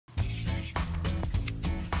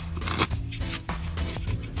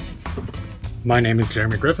My name is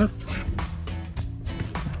Jeremy Griffith.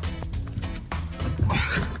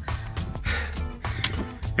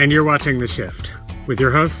 And you're watching The Shift with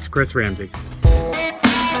your host, Chris Ramsay.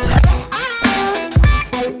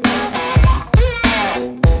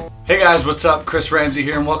 Hey guys, what's up? Chris Ramsay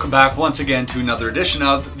here, and welcome back once again to another edition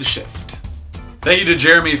of The Shift. Thank you to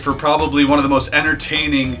Jeremy for probably one of the most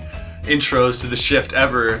entertaining intros to The Shift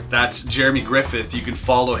ever. That's Jeremy Griffith. You can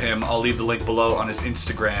follow him. I'll leave the link below on his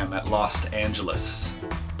Instagram at Los Angeles.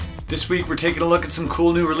 This week we're taking a look at some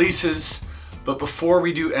cool new releases, but before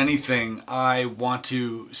we do anything, I want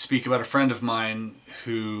to speak about a friend of mine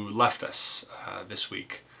who left us this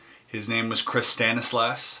week. His name was Chris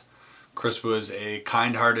Stanislas. Chris was a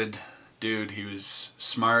kind-hearted dude. He was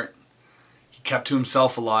smart. He kept to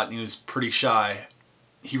himself a lot and he was pretty shy.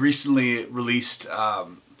 He recently released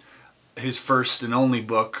his first and only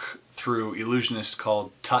book through Illusionist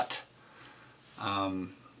called Tut,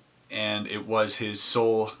 and it was his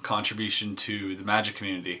sole contribution to the magic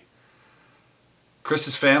community.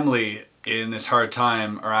 Chris's family in this hard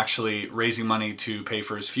time are actually raising money to pay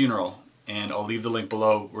for his funeral, and I'll leave the link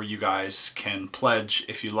below where you guys can pledge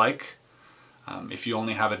if you like. If you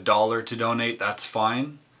only have $1 to donate, that's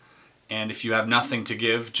fine, and if you have nothing to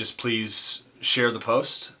give, just please share the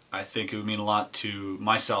post. I think it would mean a lot to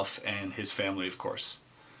myself and his family, of course.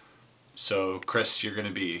 So, Chris, you're going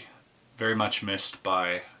to be very much missed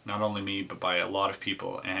by not only me, but by a lot of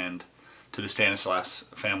people. And to the Stanislas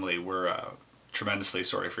family, we're tremendously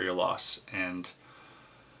sorry for your loss, and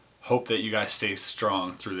hope that you guys stay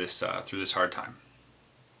strong through this hard time.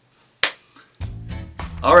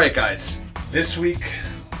 All right, guys. This week,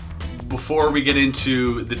 before we get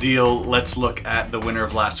into the deal, let's look at the winner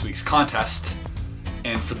of last week's contest.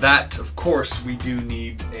 And for that, of course, we do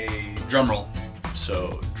need a drum roll.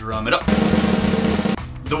 So drum it up.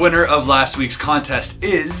 The winner of last week's contest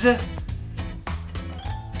is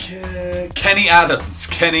Kenny Adams.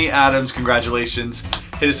 Kenny Adams, congratulations.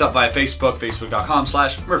 Hit us up via Facebook,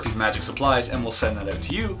 facebook.com/Murphy's Magic Supplies, and we'll send that out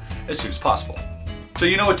to you as soon as possible. So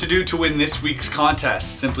you know what to do to win this week's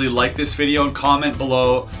contest. Simply like this video and comment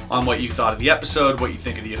below on what you thought of the episode, what you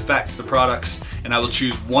think of the effects, the products, and I will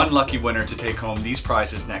choose one lucky winner to take home these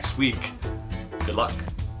prizes next week. Good luck.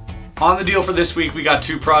 On the deal for this week, we got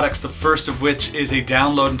two products, the first of which is a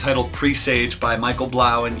download entitled Presage by Michael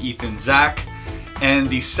Blau and Ethan Zack, and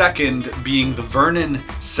the second being the Vernon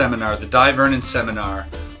Seminar, the Dai Vernon Seminar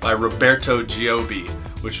by Roberto Giobbi,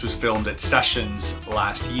 which was filmed at Sessions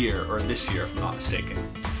last year, or this year if I'm not mistaken.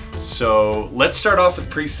 So let's start off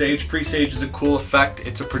with Presage. Presage is a cool effect.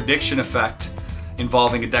 It's a prediction effect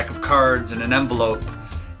involving a deck of cards and an envelope.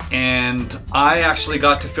 And I actually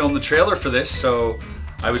got to film the trailer for this, so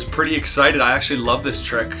I was pretty excited. I actually love this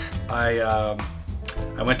trick. I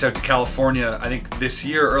went out to California, I think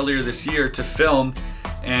earlier this year, to film.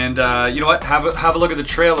 And you know what? Have a look at the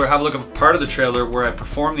trailer. Have a look at part of the trailer where I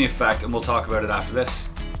perform the effect, and we'll talk about it after this.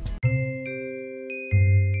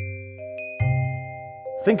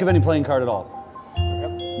 Think of any playing card at all.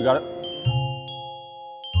 Yep. You got it?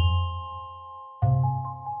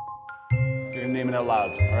 You're gonna name it out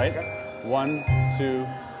loud, all right? Okay. 1, 2,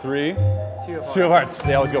 3. Two of hearts.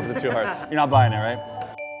 They always go for the 2 hearts. You're not buying it, right?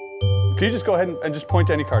 Can you just go ahead and just point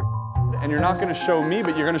to any card? And you're not gonna show me,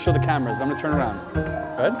 but you're gonna show the cameras. I'm gonna turn around.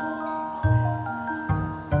 Good?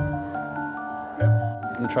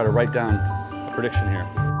 I'm gonna try to write down a prediction here.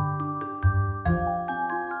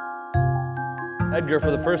 Edgar,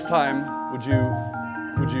 for the first time, would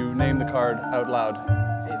you name the card out loud?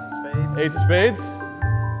 Ace of Spades. Ace of Spades?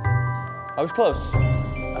 I was close.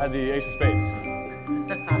 I had the Ace of Spades.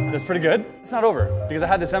 That's pretty good. It's not over, because I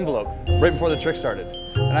had this envelope right before the trick started.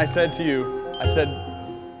 And I said to you,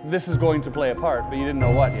 this is going to play a part, but you didn't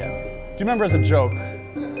know what yet. Do you remember, as a joke,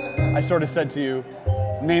 I sort of said to you,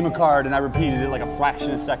 name a card, and I repeated it like a fraction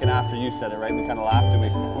of a second after you said it, right? We kind of laughed, and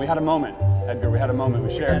we had a moment, Edgar. We had a moment. We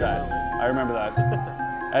shared that. I remember that.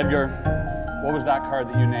 Edgar, what was that card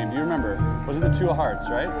that you named? Do you remember? Was it the 2 of Hearts,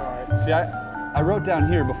 right? 2 of Hearts. See, I wrote down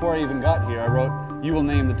here, before I even got here, I wrote, you will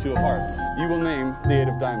name the 2 of Hearts. You will name the 8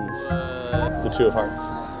 of Diamonds. The 2 of Hearts.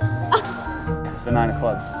 The 9 of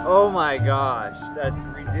Clubs. Oh my gosh, that's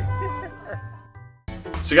ridiculous.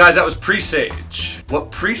 So guys, that was Presage.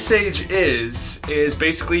 What Presage is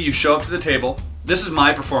basically you show up to the table. This is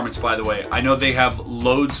my performance, by the way. I know they have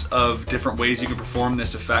loads of different ways you can perform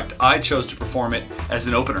this effect. I chose to perform it as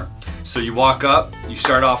an opener. So you walk up, you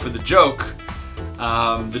start off with a joke.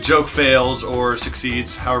 The joke fails or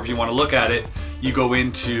succeeds, however you want to look at it. You go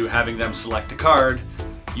into having them select a card.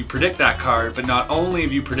 You predict that card, but not only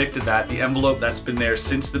have you predicted that, the envelope that's been there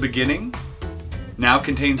since the beginning now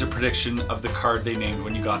contains a prediction of the card they named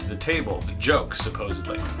when you got to the table, the joke,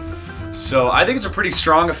 supposedly. So I think it's a pretty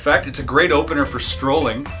strong effect. It's a great opener for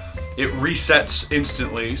strolling. It resets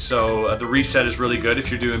instantly, so the reset is really good. If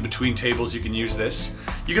you're doing between tables, you can use this.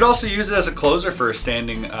 You could also use it as a closer for a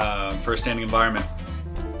standing environment.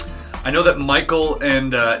 I know that Michael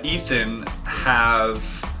and Ethan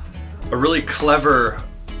have a really clever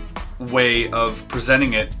way of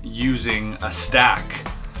presenting it using a stack,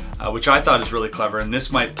 which I thought is really clever, and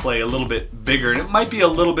this might play a little bit bigger, and it might be a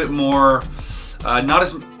little bit more, not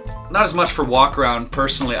as much for walk around.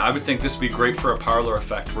 Personally, I would think this would be great for a parlor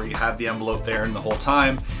effect where you have the envelope there in the whole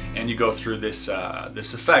time and you go through this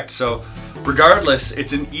this effect. So regardless,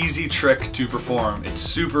 it's an easy trick to perform. It's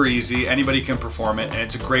super easy, anybody can perform it, and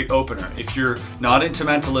it's a great opener. If you're not into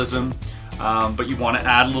mentalism, but you want to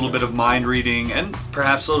add a little bit of mind reading and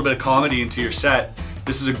perhaps a little bit of comedy into your set,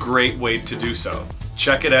 this is a great way to do so.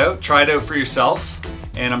 Check it out, try it out for yourself,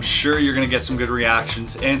 and I'm sure you're going to get some good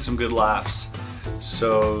reactions and some good laughs.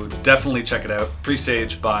 So definitely check it out.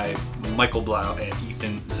 Presage by Michael Blau and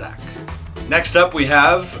Ethan Zack. Next up we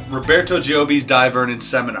have Roberto Giobbi's Dai Vernon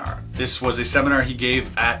seminar. This was a seminar he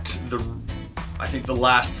gave at I think the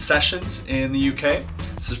last sessions in the UK.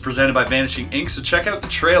 This is presented by Vanishing Ink, so check out the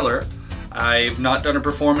trailer. I've not done a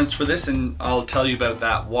performance for this, and I'll tell you about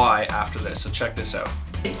that why after this, so check this out.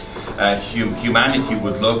 Humanity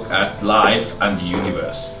would look at life and the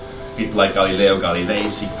universe. People like Galileo Galilei,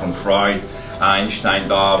 Sigmund Freud, Einstein,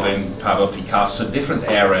 Darwin, Pablo Picasso, different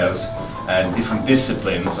areas and different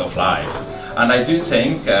disciplines of life. And I do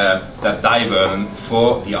think that Dai Vernon,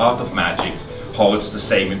 for the art of magic, holds the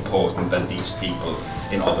same importance as these people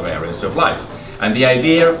in other areas of life. And the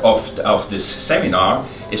idea of this seminar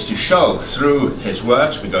is to show through his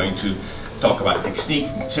works, we're going to talk about technique,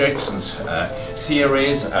 tricks, and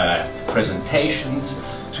theories, presentations,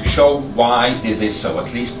 to show why this is so,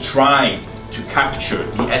 at least trying to capture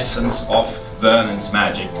the essence of Vernon's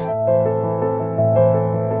magic.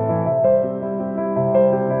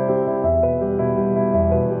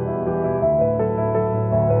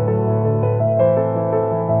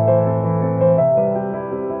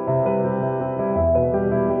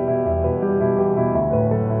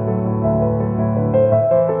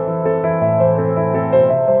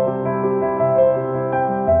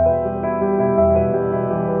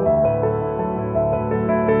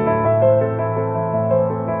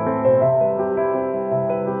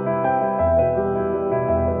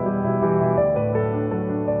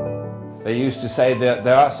 They used to say that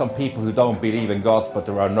there are some people who don't believe in God, but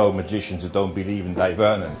there are no magicians who don't believe in Dai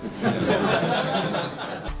Vernon.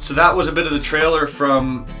 So that was a bit of the trailer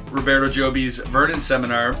from Roberto Giobbi's Vernon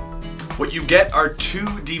seminar. What you get are 2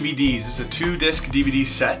 DVDs. It's a 2-disc DVD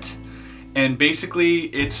set, and basically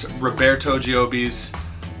it's Roberto Giobbi's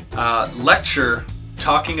lecture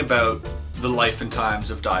talking about the life and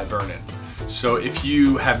times of Dai Vernon. So if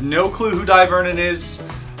you have no clue who Dai Vernon is,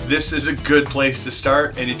 this is a good place to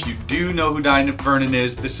start, and if you do know who Dai Vernon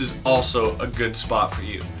is, this is also a good spot for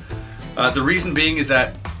you. The reason being is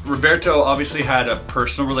that Roberto obviously had a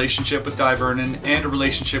personal relationship with Dai Vernon and a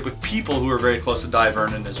relationship with people who are very close to Dai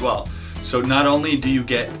Vernon as well. So not only do you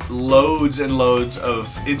get loads and loads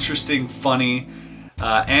of interesting, funny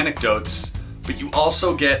anecdotes, but you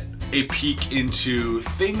also get a peek into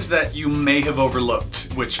things that you may have overlooked,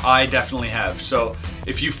 which I definitely have. So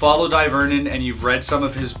if you follow Dai Vernon and you've read some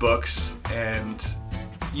of his books, and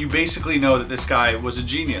you basically know that this guy was a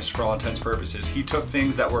genius for all intents and purposes. He took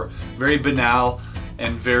things that were very banal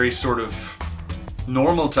and very sort of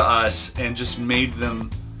normal to us and just made them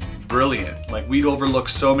brilliant. Like, we'd overlook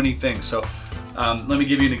so many things. So let me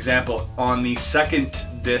give you an example. On the second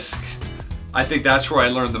disc, I think that's where I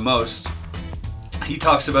learned the most. He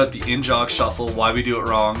talks about the in-jog shuffle, why we do it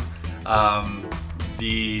wrong,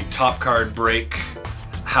 the top card break,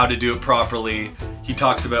 how to do it properly. He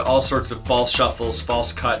talks about all sorts of false shuffles,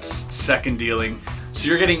 false cuts, second dealing. So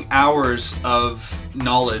you're getting hours of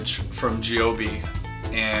knowledge from Giobbi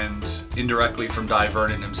and indirectly from Dai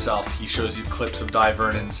Vernon himself. He shows you clips of Dai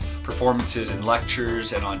Vernon's performances in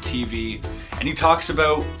lectures and on TV, and he talks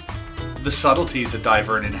about the subtleties that Dai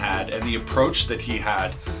Vernon had and the approach that he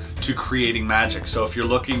had to creating magic. So if you're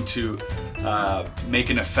looking to make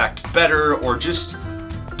an effect better, or just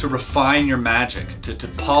to refine your magic, to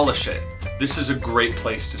polish it, this is a great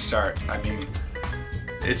place to start. I mean,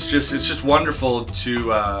 it's just wonderful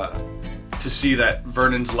to see that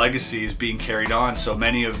Vernon's legacy is being carried on. So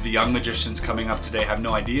many of the young magicians coming up today have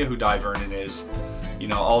no idea who Dai Vernon is. You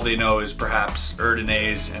know, all they know is perhaps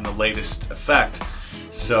Erdonase and the latest effect.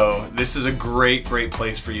 So this is a great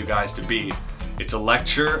place for you guys to be. It's a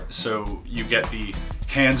lecture, so you get the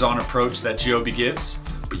hands-on approach that Giobbi gives,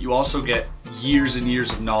 but you also get years and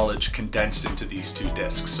years of knowledge condensed into these 2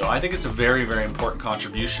 discs. So I think it's a very, very important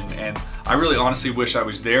contribution, and I really honestly wish I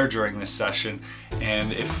was there during this session.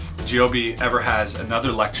 And if Giobbi ever has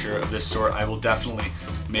another lecture of this sort, I will definitely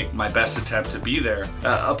make my best attempt to be there.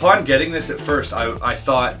 Upon getting this at first, I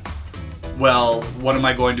thought, well, what am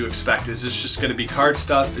I going to expect? Is this just going to be card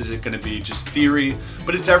stuff? Is it going to be just theory?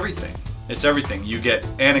 But it's everything. It's everything. You get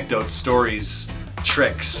anecdotes, stories,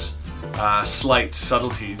 tricks, slights,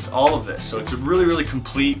 subtleties, all of this. So it's a really, really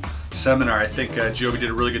complete seminar. I think Giobbi did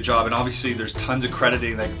a really good job, and obviously there's tons of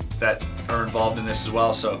crediting that are involved in this as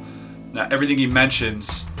well. So now everything he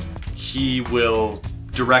mentions, he will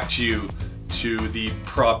direct you to the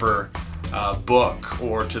proper book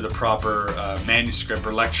or to the proper manuscript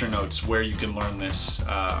or lecture notes where you can learn this,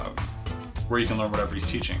 where you can learn whatever he's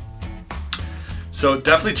teaching. So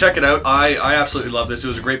definitely check it out. I absolutely love this. It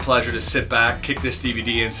was a great pleasure to sit back, kick this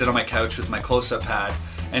DVD, and sit on my couch with my close-up pad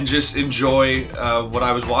and just enjoy what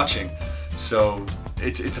I was watching. So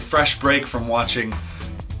it's a fresh break from watching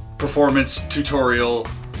performance, tutorial,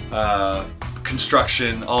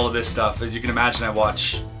 construction, all of this stuff. As you can imagine, I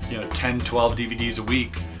watch 10, 12 DVDs a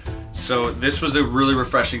week. So this was a really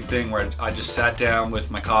refreshing thing where I just sat down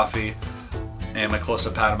with my coffee and my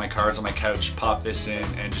close-up pad and my cards on my couch, popped this in,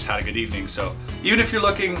 and just had a good evening. So even if you're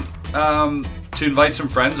looking to invite some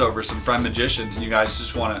friends over, some friend magicians, and you guys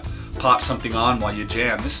just want to pop something on while you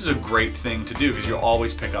jam, this is a great thing to do because you'll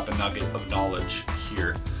always pick up a nugget of knowledge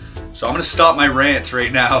here. So I'm going to stop my rant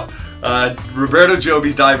right now. Roberto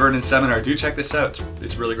Giobbi's Dai Vernon seminar, do check this out.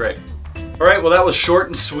 It's really great. Alright, well that was short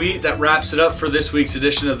and sweet. That wraps it up for this week's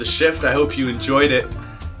edition of The Shift. I hope you enjoyed it.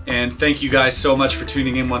 And thank you guys so much for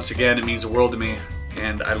tuning in once again. It means the world to me.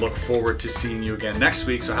 And I look forward to seeing you again next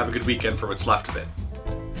week. So have a good weekend for what's left of it.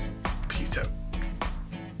 Peace out.